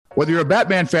Whether you're a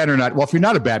Batman fan or not, well, if you're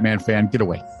not a Batman fan, get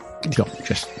away. Go.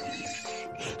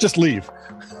 Just leave.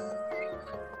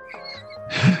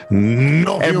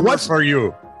 No humor for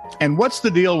you. And what's the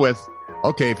deal with,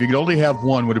 okay, if you could only have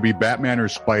one, would it be Batman or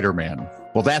Spider-Man?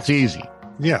 Well, that's easy.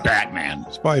 Yeah. Batman.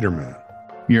 Spider-Man.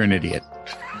 You're an idiot.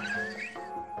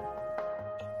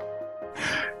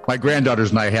 My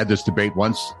granddaughters and I had this debate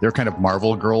once. They're kind of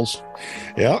Marvel girls.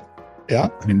 Yeah. Yeah.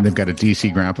 I mean, they've got a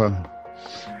DC grandpa.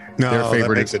 No, that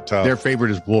makes it tough. Their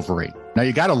favorite is Wolverine. Now,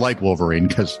 you got to like Wolverine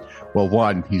because, well,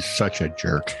 one, he's such a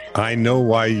jerk. I know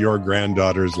why your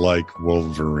granddaughters like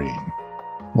Wolverine.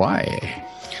 Why?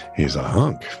 He's a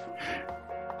hunk.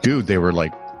 Dude, they were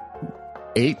like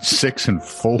 8, 6, and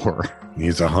 4.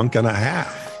 He's a hunk and a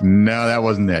half. No, that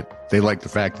wasn't it. They liked the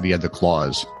fact that he had the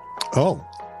claws. Oh.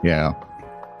 Yeah.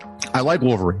 I like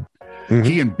Wolverine. Mm-hmm.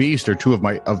 He and Beast are two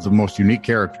of the most unique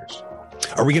characters.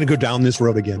 Are we going to go down this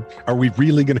road again? Are we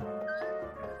really going to?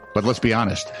 But let's be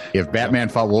honest. If Batman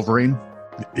fought Wolverine,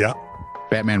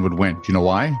 Batman would win. Do you know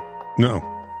why? No.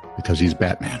 Because he's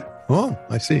Batman. Oh,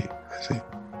 I see.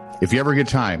 If you ever get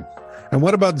time. And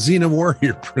what about Xena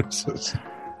Warrior Princess?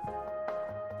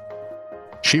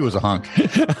 She was a hunk.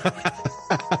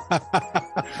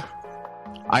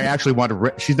 I actually want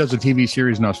to. She does a TV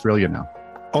series in Australia now.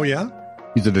 Oh, yeah?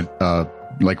 He's a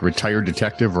retired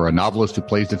detective or a novelist who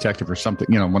plays detective or something,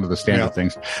 one of the standard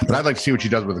things. But I'd like to see what she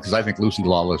does with it because I think Lucy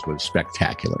Lawless was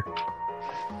spectacular.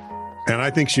 And I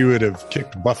think she would have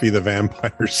kicked Buffy the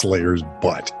Vampire Slayer's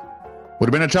butt. Would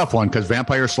have been a tough one because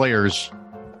Vampire Slayers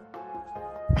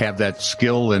have that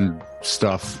skill and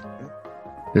stuff.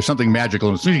 There's something magical.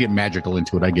 And as soon as you get magical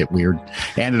into it, I get weird.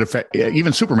 And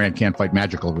even Superman can't fight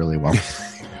magical really well.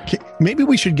 Maybe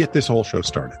we should get this whole show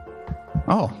started.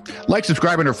 Oh, like,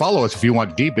 subscribe, and or follow us if you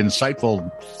want deep,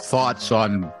 insightful thoughts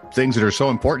on things that are so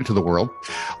important to the world.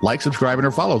 Like, subscribe, and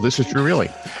or follow. This is True Really.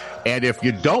 And if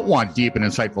you don't want deep and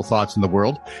insightful thoughts in the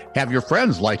world, have your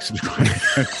friends like, subscribe,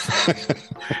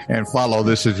 and follow.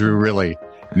 This is True Really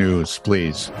News,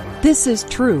 please. This is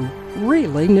True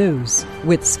Really News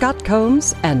with Scott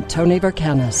Combs and Tony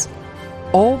Vercanis.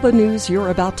 All the news you're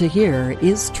about to hear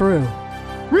is true.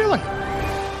 Really?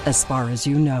 As far as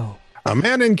you know. A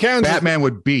man in Kansas. Batman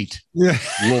would beat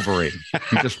Wolverine.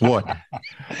 He just would.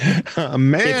 A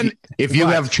man. If you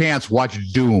have chance, watch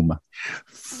Doom.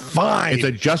 Fine. It's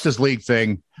a Justice League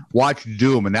thing. Watch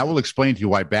Doom, and that will explain to you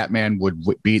why Batman would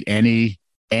beat any.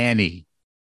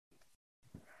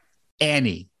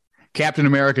 Captain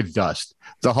America, dust.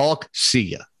 The Hulk, see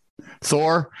ya.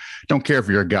 Thor, don't care if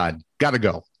you're a god. Gotta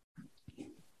go.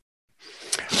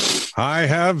 I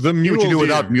have the mule what you do deer.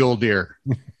 without mule deer.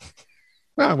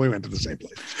 Well, we went to the same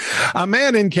place. A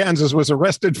man in Kansas was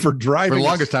arrested for driving. For the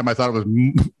longest time, I thought it was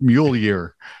Mule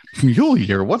Year. Mule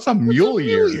Year? What's a Mule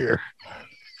Year?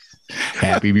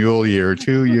 Happy Mule Year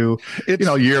to you. It's,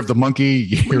 Year of the Monkey,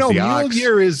 Year of the Ox. Mule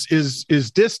Year is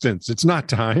distance. It's not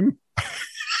time.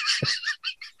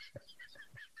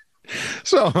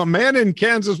 So a man in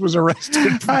Kansas was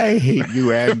arrested. I hate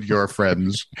you and your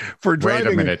friends. For driving.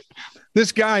 Wait a minute.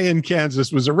 This guy in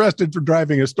Kansas was arrested for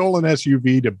driving a stolen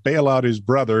SUV to bail out his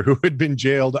brother who had been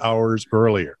jailed hours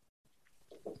earlier.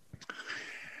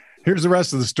 Here's the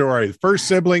rest of the story. The first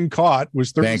sibling caught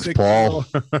was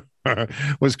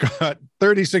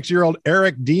 36-year-old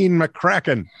Eric Dean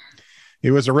McCracken.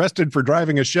 He was arrested for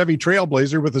driving a Chevy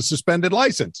Trailblazer with a suspended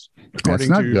license,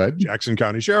 according to good. Jackson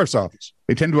County Sheriff's Office.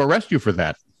 They tend to arrest you for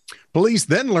that. Police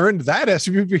then learned that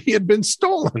SUV had been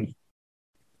stolen.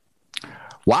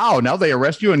 Wow, now they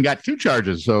arrest you and got 2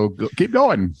 charges, so keep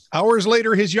going. Hours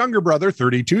later, his younger brother,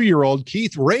 32-year-old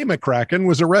Keith Ray McCracken,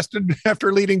 was arrested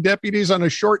after leading deputies on a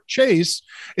short chase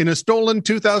in a stolen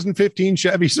 2015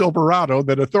 Chevy Silverado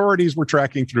that authorities were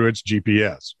tracking through its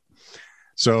GPS.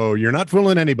 So you're not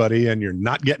fooling anybody, and you're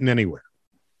not getting anywhere.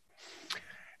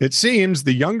 It seems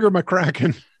the younger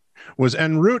McCracken was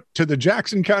en route to the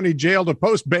Jackson County Jail to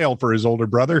post bail for his older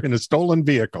brother in a stolen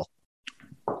vehicle.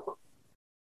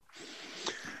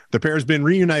 The pair's been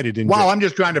reunited in jail. I'm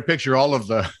just trying to picture all of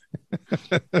the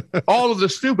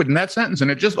stupid in that sentence,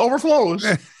 and it just overflows.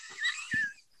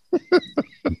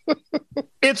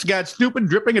 It's got stupid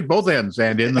dripping at both ends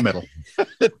and in the middle.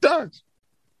 It does.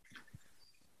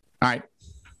 All right.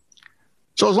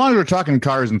 So as long as we're talking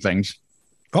cars and things.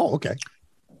 Oh, okay.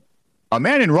 A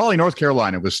man in Raleigh, North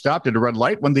Carolina was stopped at a red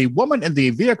light when the woman in the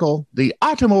vehicle, the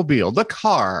automobile, the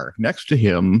car next to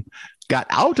him, got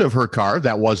out of her car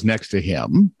that was next to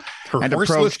him. Her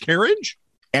horseless carriage?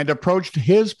 And approached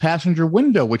his passenger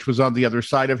window, which was on the other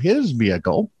side of his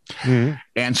vehicle,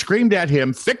 and screamed at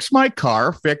him, "Fix my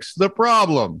car, fix the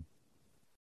problem."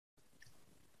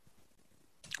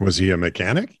 Was he a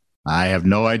mechanic? I have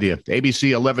no idea.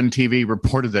 ABC 11 TV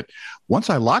reported that once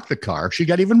I locked the car, she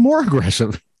got even more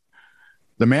aggressive.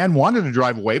 The man wanted to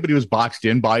drive away, but he was boxed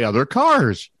in by other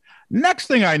cars. Next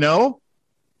thing I know,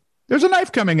 there's a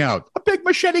knife coming out, a big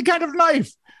machete kind of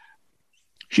knife.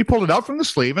 She pulled it out from the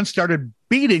sleeve and started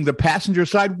beating the passenger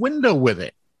side window with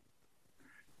it.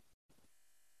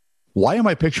 Why am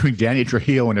I picturing Danny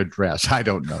Trujillo in a dress? I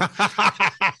don't know.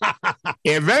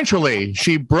 Eventually,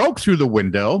 she broke through the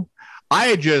window. I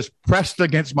had just pressed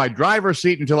against my driver's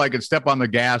seat until I could step on the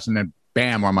gas, and then,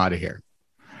 bam, I'm out of here.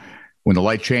 When the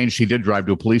light changed, he did drive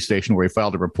to a police station where he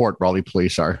filed a report. Raleigh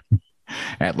police are,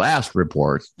 at last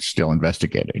report, still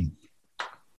investigating.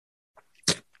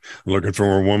 Looking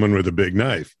for a woman with a big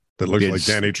knife that looks like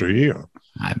Danny Trujillo.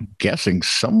 I'm guessing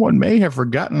someone may have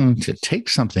forgotten to take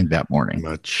something that morning.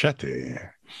 Machete.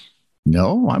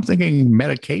 No, I'm thinking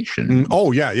medication.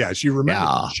 Oh, yeah. She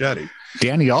remembers machete.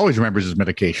 Danny always remembers his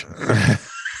medication.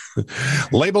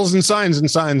 Labels and signs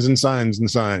and signs and signs and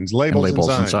signs. Labels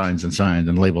and signs and signs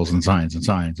and labels and signs and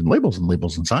signs and labels and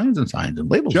labels and signs and signs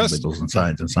and labels and labels and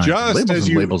signs and signs. Just labels as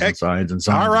and you labels and signs and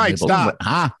signs. All right, stop.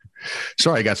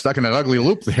 Sorry, I got stuck in an ugly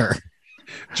loop there.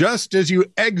 Just as you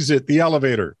exit the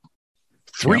elevator,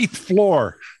 3rd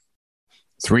floor.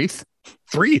 3rd?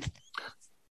 3rd.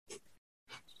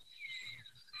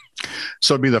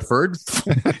 So it'd be the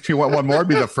 3rd. If you want one more, it'd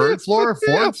be the 3rd floor,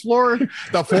 4th floor,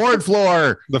 the 4th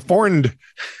floor, the forned.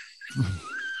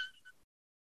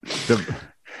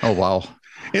 Oh wow!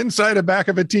 Inside the back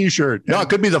of a T-shirt. No, it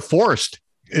could be the forced.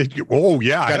 I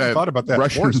hadn't thought about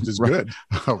that. Forced is good.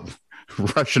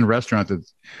 Russian restaurant that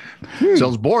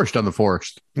sells borscht on the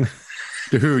forced.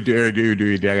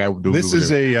 This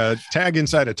is a tag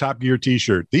inside a Top Gear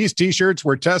T-shirt. These T-shirts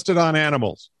were tested on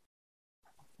animals.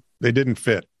 They didn't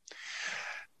fit.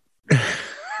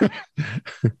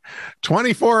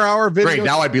 24-hour video. Great.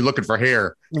 Now I'd be looking for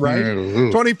hair. Right.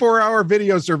 24-hour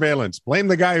video surveillance. Blame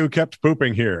the guy who kept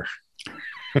pooping here.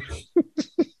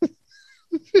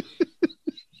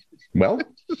 Well,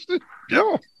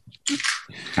 yeah.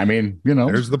 I mean, you know,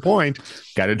 there's the point.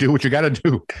 Got to do what you got to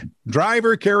do.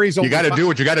 Driver carries only. You got to do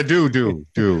what you got to do.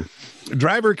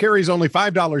 Driver carries only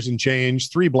 $5 in change,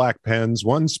 3 black pens,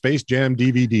 1 Space Jam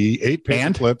DVD, 8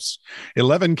 paper clips,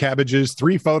 11 cabbages,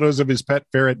 3 photos of his pet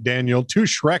ferret Daniel, 2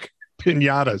 Shrek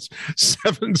pinatas,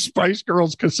 7 Spice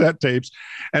Girls cassette tapes,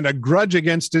 and a grudge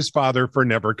against his father for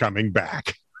never coming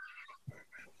back.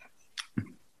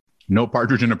 No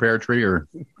Partridge in a Pear Tree or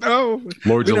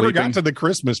Lords we never got to the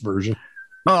Christmas version.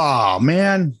 Oh,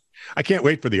 man. I can't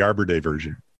wait for the Arbor Day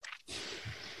version.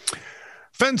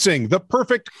 Fencing, the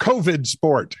perfect COVID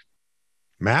sport.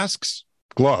 Masks,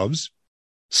 gloves,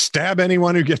 stab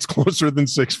anyone who gets closer than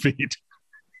 6 feet.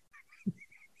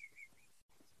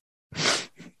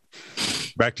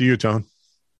 Back to you, Tone.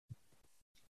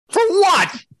 For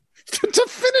what? To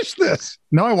finish this.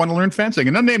 No, I want to learn fencing.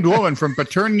 An unnamed woman from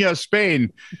Paterna,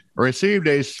 Spain, received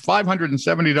a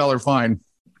 $570 fine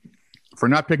for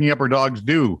not picking up her dog's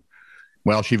due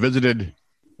while she visited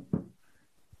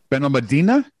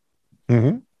Benalmádena.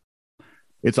 Mm-hmm.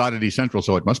 It's Oddity Central,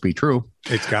 so it must be true.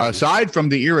 Aside from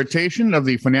the irritation of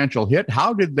the financial hit,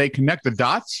 how did they connect the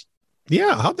dots?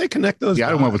 Yeah, how'd they connect those dots?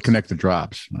 I don't want to connect the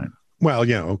drops. Well,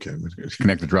 yeah, okay.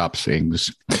 Connect the drop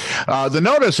things. The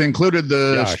notice included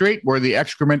the street where the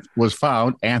excrement was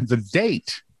found and the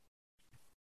date.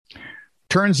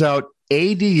 Turns out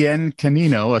ADN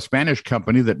Canino, a Spanish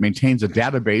company that maintains a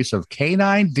database of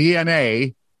canine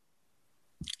DNA,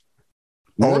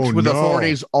 works with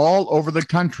authorities all over the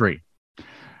country,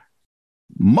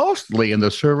 mostly in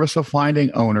the service of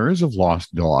finding owners of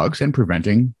lost dogs and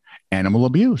preventing animal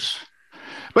abuse.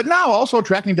 But now also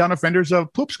tracking down offenders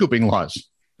of poop scooping laws.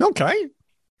 Okay.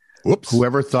 Whoops.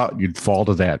 Whoever thought you'd fall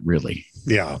to that, really?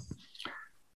 Yeah.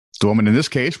 The woman in this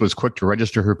case was quick to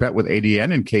register her pet with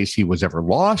ADN in case he was ever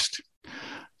lost.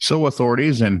 So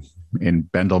authorities in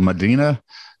Benalmádena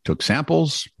took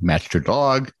samples, matched her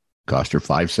dog, cost her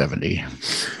 $570.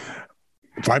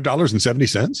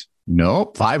 $5.70?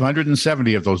 No,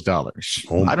 570 of those dollars.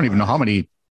 I don't even know how many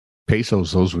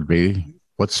pesos those would be.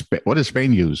 What does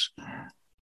Spain use?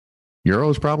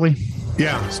 Euros, probably?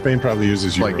 Yeah, Spain probably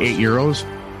uses euros. Like 8 euros?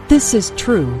 This is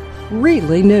true,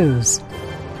 really news.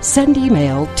 Send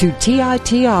email to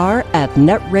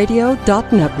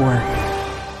TITR@netradio.network.